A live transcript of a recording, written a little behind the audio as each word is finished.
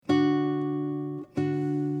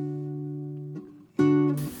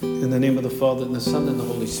In the name of the Father, and the Son, and the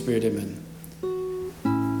Holy Spirit, amen.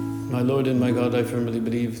 My Lord and my God, I firmly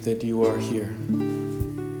believe that you are here,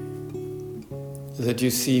 that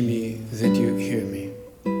you see me, that you hear me.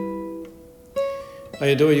 I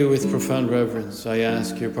adore you with profound reverence. I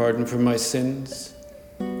ask your pardon for my sins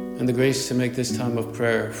and the grace to make this time of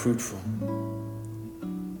prayer fruitful.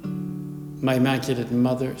 My Immaculate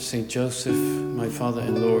Mother, Saint Joseph, my Father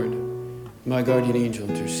and Lord, my guardian angel,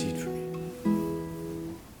 intercede for me.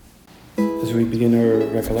 As we begin our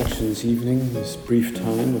recollection this evening, this brief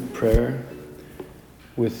time of prayer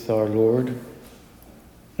with our Lord,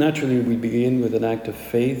 naturally we begin with an act of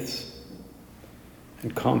faith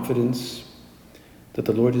and confidence that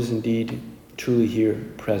the Lord is indeed truly here,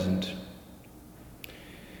 present.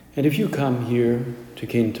 And if you come here to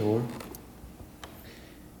Kintor,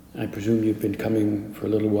 I presume you've been coming for a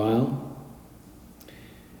little while,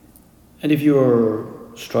 and if you're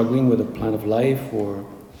struggling with a plan of life or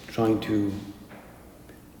trying to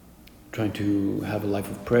have a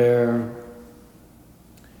life of prayer,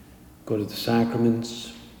 go to the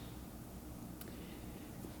sacraments,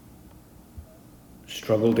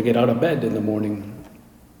 struggle to get out of bed in the morning,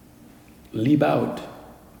 leap out,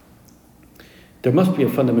 there must be a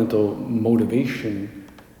fundamental motivation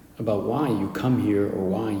about why you come here or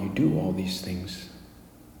why you do all these things.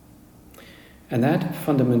 And that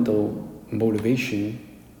fundamental motivation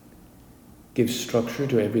gives structure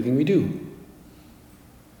to everything we do.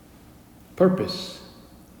 Purpose.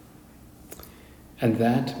 And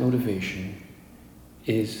that motivation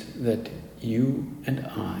is that you and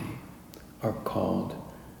I are called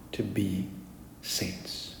to be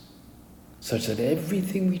saints, such that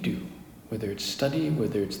everything we do, whether it's study,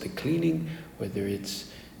 whether it's the cleaning, whether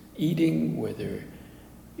it's eating, whether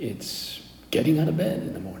it's getting out of bed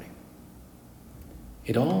in the morning,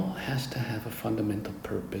 it all has to have a fundamental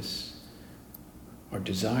purpose or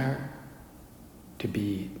desire to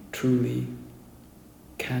be truly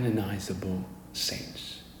canonizable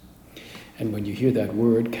saints. And when you hear that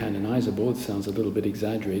word, canonizable, it sounds a little bit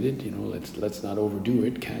exaggerated. Let's not overdo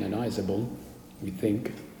it. Canonizable, we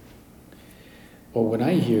think. Well, when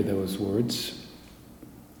I hear those words,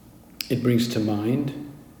 it brings to mind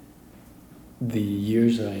the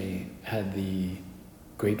years I had the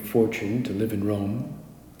great fortune to live in Rome,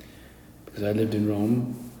 because I lived in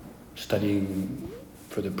Rome studying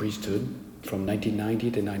for the priesthood from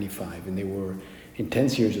 1990 to 95, and they were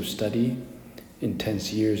intense years of study,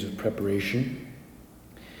 intense years of preparation,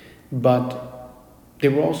 but they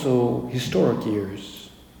were also historic years.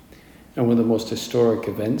 And one of the most historic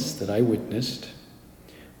events that I witnessed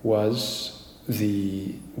was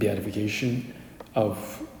the beatification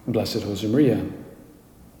of Blessed Josemaria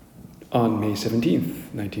on May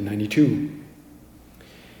 17th, 1992.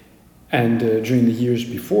 And during the years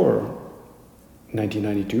before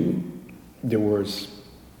 1992, there were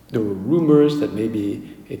rumors that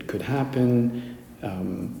maybe it could happen,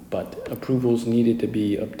 but approvals needed to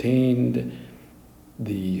be obtained.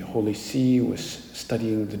 The Holy See was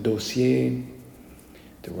studying the dossier.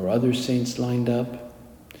 There were other saints lined up.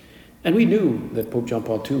 And we knew that Pope John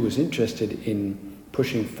Paul II was interested in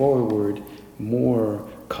pushing forward more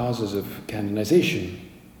causes of canonization.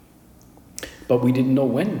 But we didn't know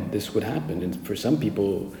when this would happen. And for some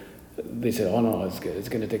people, they said, oh no, it's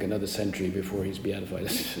going to take another century before he's beatified.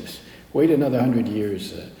 Wait another 100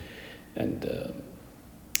 years.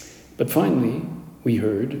 But finally, we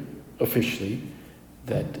heard officially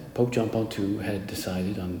that Pope John Paul II had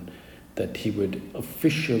decided that he would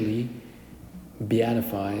officially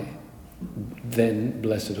beatify then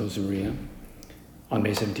Blessed Josemaria on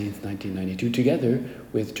May 17th, 1992, together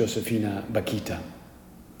with Josefina Bakhita,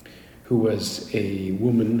 who was a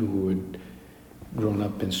woman who had grown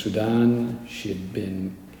up in Sudan. She had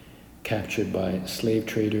been captured by slave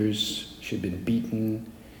traders. She had been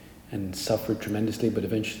beaten and suffered tremendously, but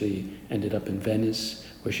eventually ended up in Venice,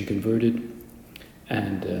 where she converted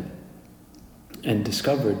and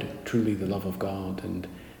discovered truly the love of God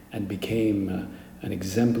and became an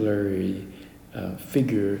exemplary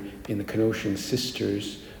figure in the Canossian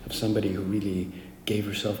sisters of somebody who really gave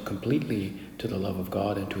herself completely to the love of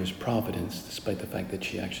God and to his providence, despite the fact that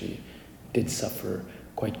she actually did suffer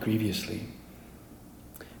quite grievously.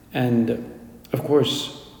 And of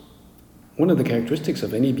course, one of the characteristics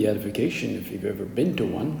of any beatification, if you've ever been to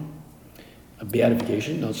one, a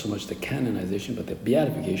beatification, not so much the canonization, but the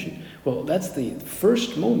beatification, well, that's the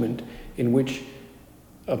first moment in which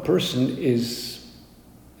a person is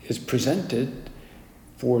presented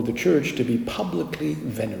for the church to be publicly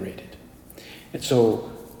venerated. And so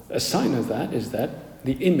a sign of that is that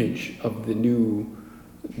the image of the new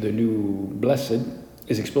blessed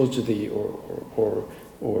is exposed to the, or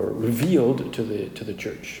revealed to the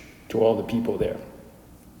church, to all the people there.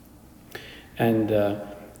 And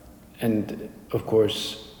of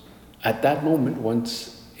course, at that moment,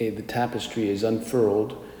 once the tapestry is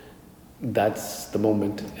unfurled, that's the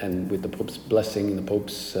moment, and with the Pope's blessing and the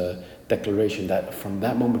Pope's declaration, that from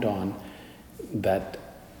that moment on, that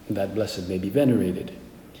blessed may be venerated.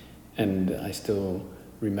 And I still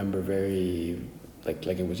remember very, like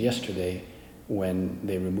it was yesterday, when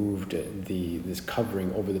they removed this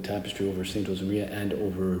covering over the tapestry over Saint Josemaria and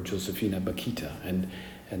over Josefina Bakhita,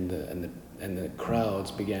 and the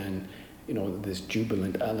crowds began, this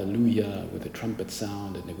jubilant Alleluia with the trumpet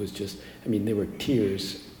sound, and it was just, there were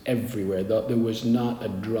tears everywhere. There was not a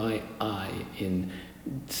dry eye in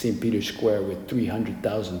St. Peter's Square with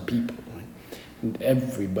 300,000 people, right? And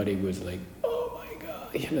everybody was like, oh my God,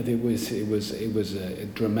 it was a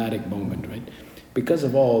dramatic moment, right? Because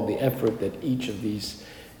of all the effort that each of these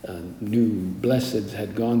new blesseds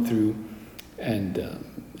had gone through, and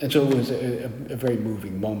so it was a very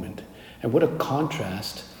moving moment. And what a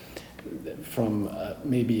contrast from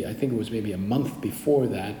maybe a month before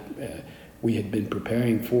that, we had been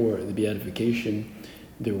preparing for the beatification.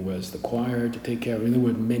 There was the choir to take care of, and there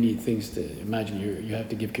were many things to imagine. You have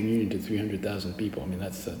to give communion to 300,000 people.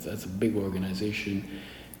 That's a big organization,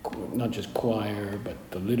 not just choir, but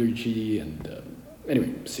the liturgy and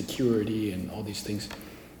security and all these things.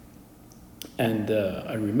 And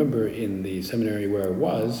I remember in the seminary where I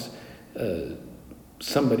was,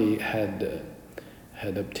 somebody had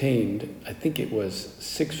obtained, I think it was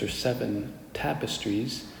 6 or 7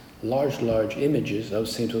 tapestries, large images of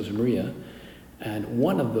Saint Josemaria, and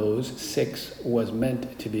one of those 6 was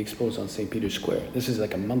meant to be exposed on St. Peter's Square. This is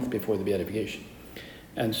like a month before the beatification.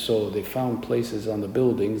 And so they found places on the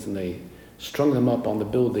buildings, and they strung them up on the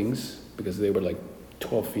buildings because they were like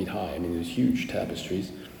 12 feet high. There's huge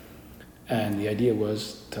tapestries. And the idea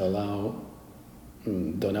was to allow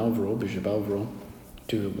Don Alvaro, Bishop Alvaro,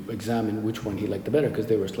 to examine which one he liked the better, because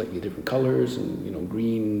they were slightly different colors and,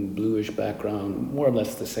 green, bluish background, more or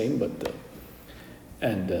less the same, but,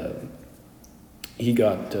 he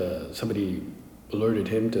got, somebody alerted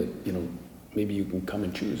him to, maybe you can come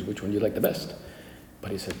and choose which one you like the best.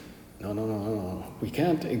 But he said, no, we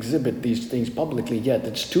can't exhibit these things publicly yet.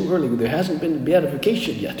 It's too early. There hasn't been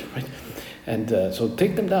beatification yet, right? And so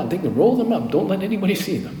take them down, roll them up. Don't let anybody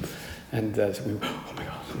see them. And so oh my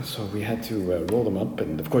God. So we had to roll them up.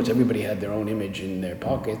 And of course, everybody had their own image in their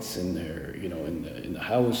pockets, in their, in the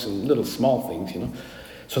house, and little small things,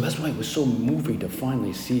 So that's why it was so moving to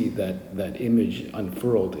finally see that image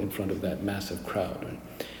unfurled in front of that massive crowd.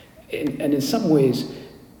 And in some ways,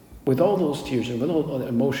 with all those tears and with all that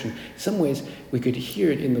emotion, in some ways we could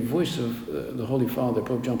hear it in the voice of the Holy Father,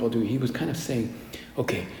 Pope John Paul II. He was kind of saying,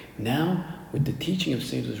 okay, now with the teaching of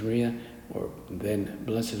Saint Josemaria, or then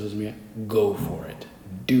Blessed Josemaria, go for it,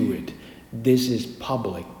 do it. This is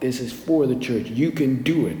public, this is for the church, you can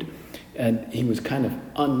do it. And he was kind of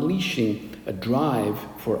unleashing a drive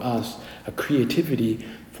for us, a creativity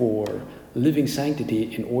for living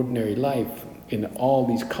sanctity in ordinary life, in all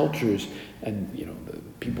these cultures, and the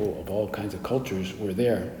people of all kinds of cultures were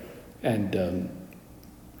there, and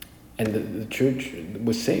the church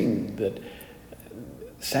was saying that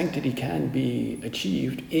sanctity can be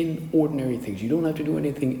achieved in ordinary things. You don't have to do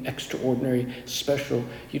anything extraordinary, special.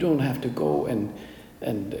 You don't have to go and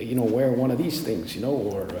wear one of these things,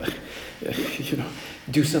 or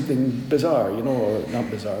do something bizarre, or not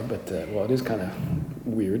bizarre, but it is kind of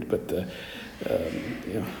weird. But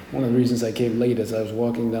one of the reasons I came late is I was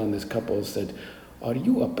walking down. This couple said, "Are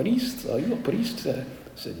you a priest? Are you a priest?" I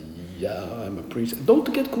said, "Yeah, I'm a priest." "Don't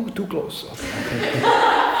get too close." Okay.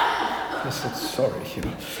 I said, "Sorry,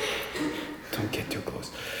 don't get too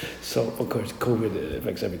close." So of course, COVID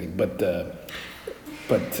affects everything, but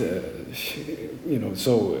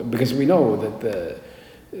so because we know that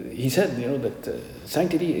he said, that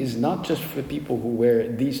sanctity is not just for people who wear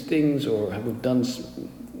these things or have done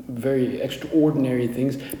very extraordinary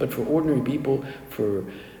things, but for ordinary people, for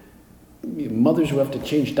mothers who have to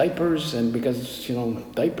change diapers, and because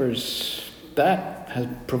diapers, that has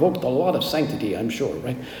provoked a lot of sanctity, I'm sure,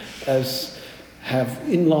 right? As have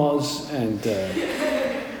in-laws and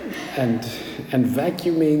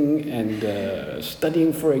vacuuming and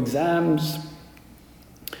studying for exams.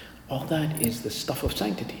 All that is the stuff of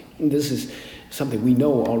sanctity. And this is something we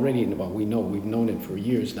know already. Well, we've known it for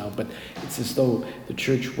years now, but it's as though the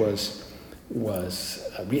church was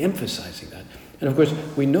re-emphasizing that. And of course,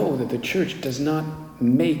 we know that the church does not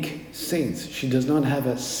make saints. She does not have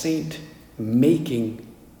a saint-making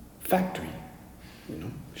factory.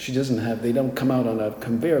 She doesn't have, they don't come out on a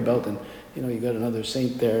conveyor belt and, you got another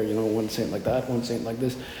saint there, one saint like that, one saint like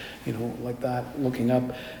this, like that, looking up.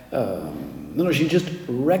 No, she just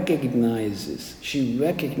recognizes. She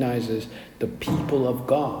recognizes the people of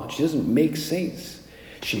God. She doesn't make saints.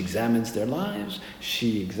 She examines their lives.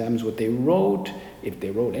 She examines what they wrote, if they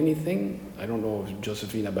wrote anything. I don't know if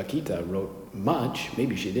Josefina Bakhita wrote much.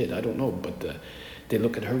 Maybe she did. I don't know. But they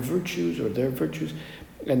look at her virtues or their virtues,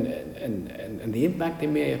 and the impact they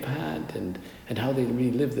may have had, and how they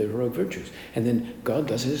really live their heroic virtues. And then God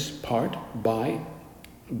does His part by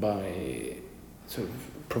sort of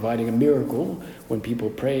providing a miracle when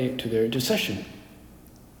people pray to their intercession.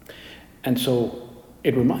 And so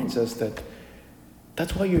it reminds us that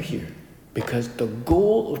that's why you're here, because the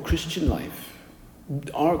goal of Christian life,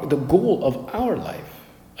 the goal of our life,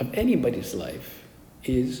 of anybody's life,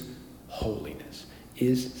 is holiness,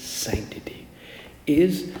 is sanctity,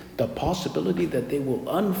 is the possibility that they will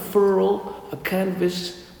unfurl a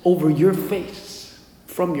canvas over your face,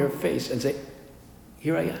 from your face, and say,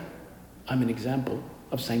 here I am. I'm an example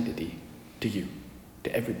of sanctity to you,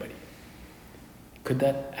 to everybody. Could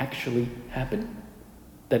that actually happen?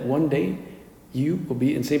 That one day you will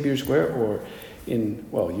be in St. Peter's Square, or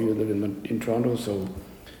you live in Toronto, so,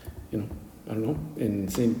 I don't know, in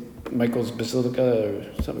St. Michael's Basilica or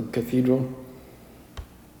some cathedral,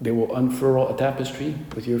 they will unfurl a tapestry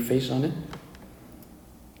with your face on it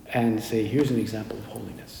and say, here's an example of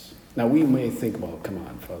holiness. Now we may think, well, come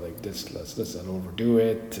on, Father, let's not overdo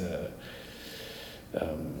it,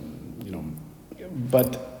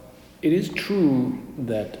 but it is true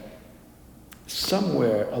that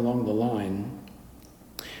somewhere along the line,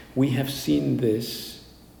 we have seen this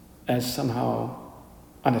as somehow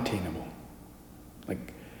unattainable.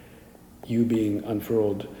 Like you being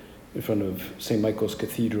unfurled in front of St. Michael's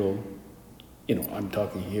Cathedral, I'm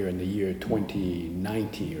talking here in the year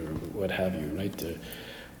 2090 or what have you, right?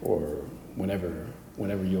 Or whenever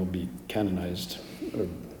you'll be canonized or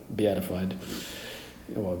beatified.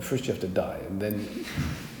 First you have to die, and then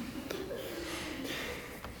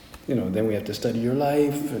then we have to study your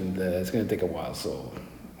life, and it's going to take a while, so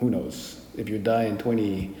who knows? If you die in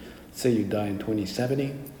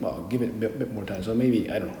 2070, well, give it a bit more time, so maybe,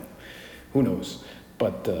 I don't know, who knows?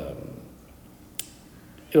 But,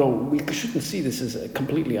 we shouldn't see this as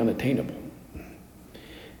completely unattainable.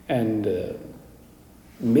 And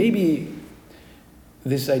maybe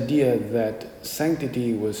this idea that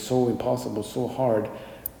sanctity was so impossible, so hard,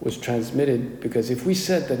 was transmitted because if we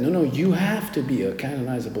said that, no, you have to be a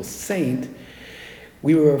canonizable saint,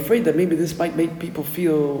 we were afraid that maybe this might make people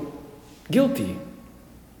feel guilty.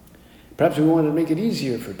 Perhaps we wanted to make it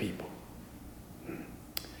easier for people.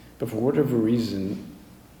 But for whatever reason,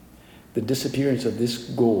 the disappearance of this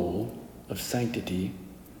goal of sanctity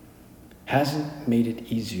hasn't made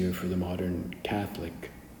it easier for the modern Catholic.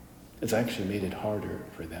 It's actually made it harder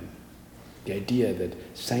for them. The idea that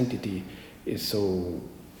sanctity is so,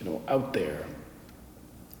 out there.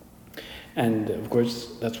 And of course,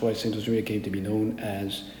 that's why St. Josemaria came to be known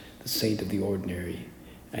as the saint of the ordinary.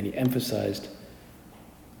 And he emphasized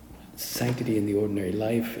sanctity in the ordinary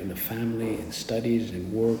life, in the family, in studies,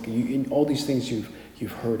 in work, in all these things you've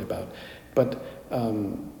heard about. But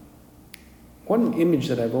one image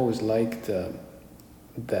that I've always liked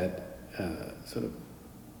that sort of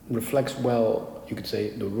reflects well, you could say,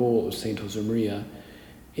 the role of St. Josemaria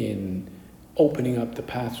in opening up the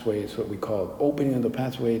pathway, is what we call opening up the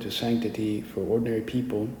pathway to sanctity for ordinary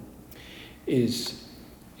people, is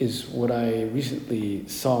what I recently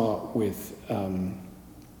saw with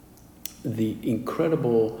the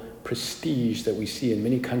incredible prestige that we see in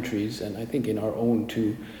many countries, and I think in our own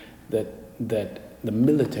too, that the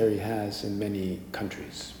military has in many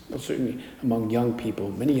countries. Well, certainly among young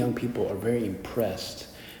people, many young people are very impressed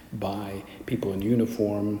by people in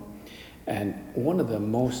uniform. And one of the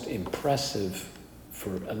most impressive,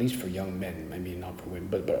 at least for young men, maybe not for women,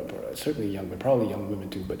 but certainly young, but probably young women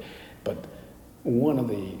too, but one of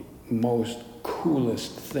the most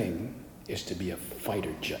coolest thing is to be a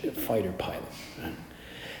fighter pilot. Right?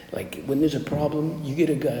 Like when there's a problem, you get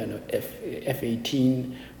a guy on an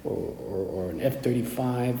F-18 or an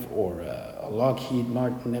F-35 or a Lockheed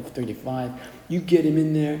Martin F-35, you get him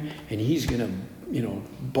in there and he's gonna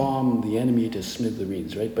bomb the enemy to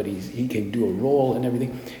smithereens, right? But he can do a roll and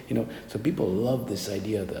everything, So people love this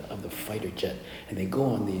idea of the fighter jet, and they go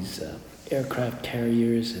on these aircraft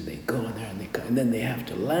carriers, and they go on there, and then they have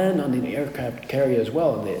to land on the aircraft carrier as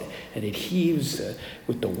well, and it heaves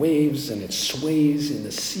with the waves, and it sways in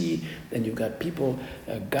the sea, and you've got people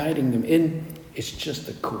guiding them in. It's just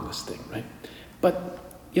the coolest thing, right? But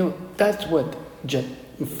that's what jet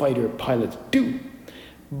fighter pilots do.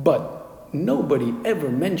 But nobody ever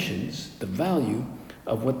mentions the value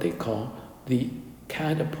of what they call the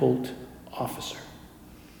catapult officer.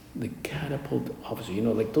 The catapult officer,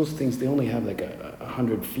 like those things, they only have like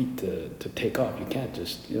 100 feet to take off. You can't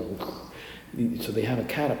just, so they have a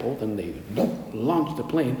catapult and they launch the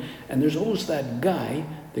plane. And there's always that guy,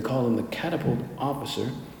 they call him the catapult officer.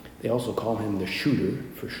 They also call him the shooter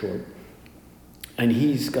for short. And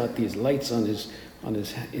he's got these lights in his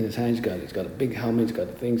hand. He's got a big helmet. He's got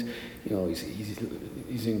the things.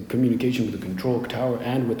 He's in communication with the control tower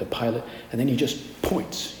and with the pilot. And then he just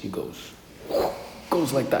points. He goes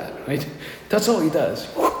like that, right? That's all he does.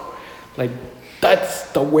 Like,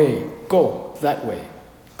 that's the way. Go that way.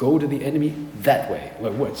 Go to the enemy that way.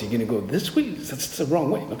 Well, what's he going to go this way? That's the wrong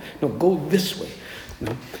way. No, go this way.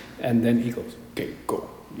 And then he goes, okay, go.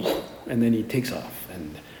 And then he takes off.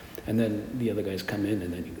 And then the other guys come in,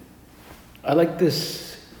 and then he goes. I like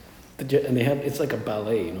this. And they have, it's like a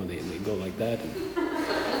ballet, they go like that.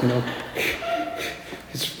 And,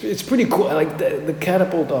 it's pretty cool. I like the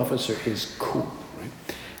catapult officer is cool, right?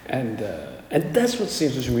 And that's what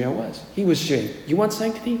Saint Josemaria was. He was saying, you want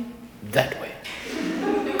sanctity? That way.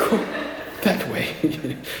 Go that way.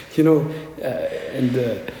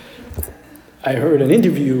 I heard an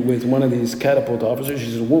interview with one of these catapult officers.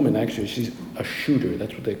 She's a woman, actually. She's a shooter.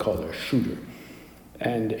 That's what they call her, a shooter.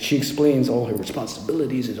 And she explains all her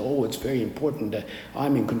responsibilities. It's very important that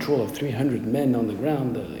I'm in control of 300 men on the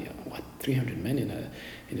ground. 300 men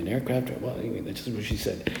in an aircraft? Well, anyway, that's just what she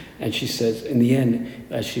said. And she says, in the end,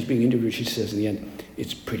 as she's being interviewed, she says, in the end,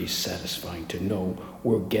 it's pretty satisfying to know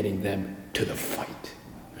we're getting them to the fight,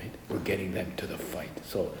 right? We're getting them to the fight.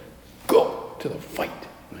 So go to the fight,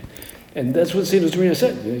 right? And that's what Saint Josemaria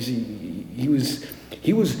said.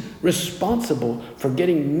 He was responsible for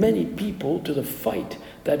getting many people to the fight.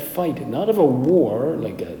 That fight, not of a war,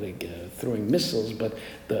 like throwing missiles, but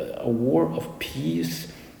a war of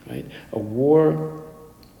peace, right? A war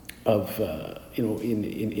of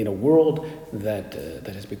in a world that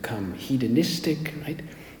has become hedonistic, right?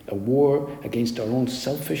 A war against our own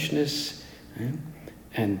selfishness, right?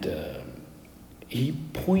 And he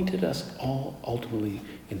pointed us all ultimately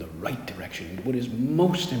in the right direction. What is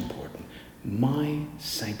most important, my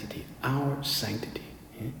sanctity, our sanctity.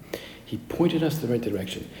 He pointed us the right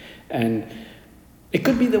direction. And it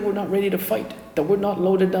could be that we're not ready to fight, that we're not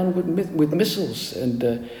loaded down with missiles, and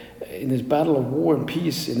in this battle of war and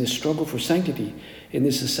peace, in this struggle for sanctity, in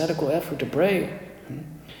this ascetical effort to pray,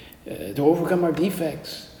 to overcome our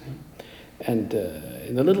defects, and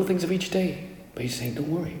in the little things of each day. But he's saying, don't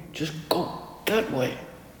worry, just go that way,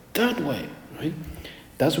 right?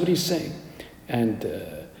 That's what he's saying. And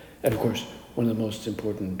of course, one of the most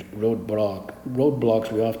important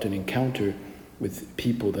roadblocks we often encounter with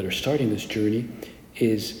people that are starting this journey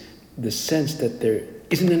is the sense that there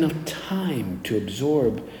isn't enough time to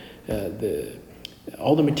absorb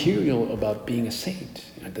all the material about being a saint,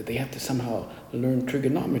 that they have to somehow learn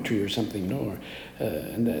trigonometry or something,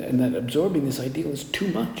 and that absorbing this ideal is too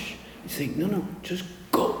much. He's saying, no, just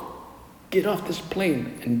go. Get off this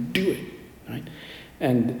plane and do it, right?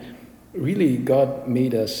 And really, God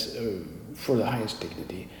made us for the highest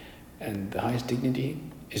dignity, and the highest dignity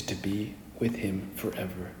is to be with him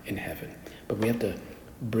forever in heaven. But we have to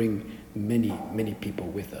bring many, many people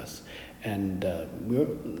with us. And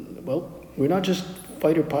we're not just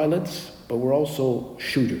fighter pilots, but we're also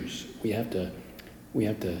shooters. We have to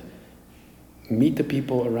meet the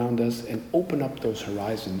people around us and open up those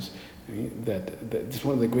horizons. That's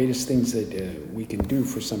one of the greatest things that we can do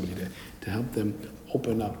for somebody, to help them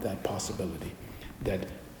open up that possibility, that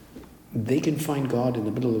they can find God in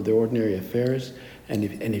the middle of their ordinary affairs, and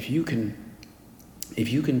if you can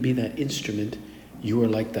be that instrument, you are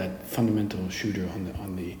like that fundamental shooter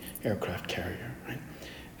on the aircraft carrier, right?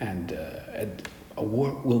 And a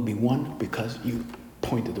war will be won because you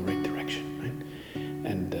pointed the right direction, right?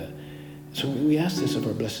 And so we ask this of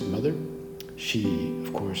our Blessed Mother. She,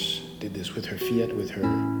 of course, did this with her fiat, with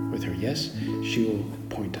her yes. She will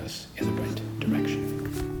point us in the right direction.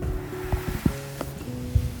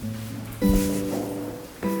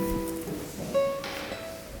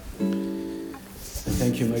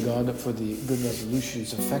 Thank you, my God, for the good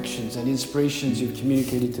resolutions, affections, and inspirations you've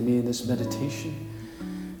communicated to me in this meditation.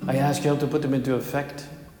 I ask you help to put them into effect.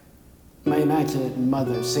 My Immaculate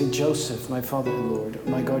Mother, Saint Joseph, my Father and Lord,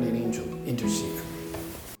 my guardian angel, intercede for me.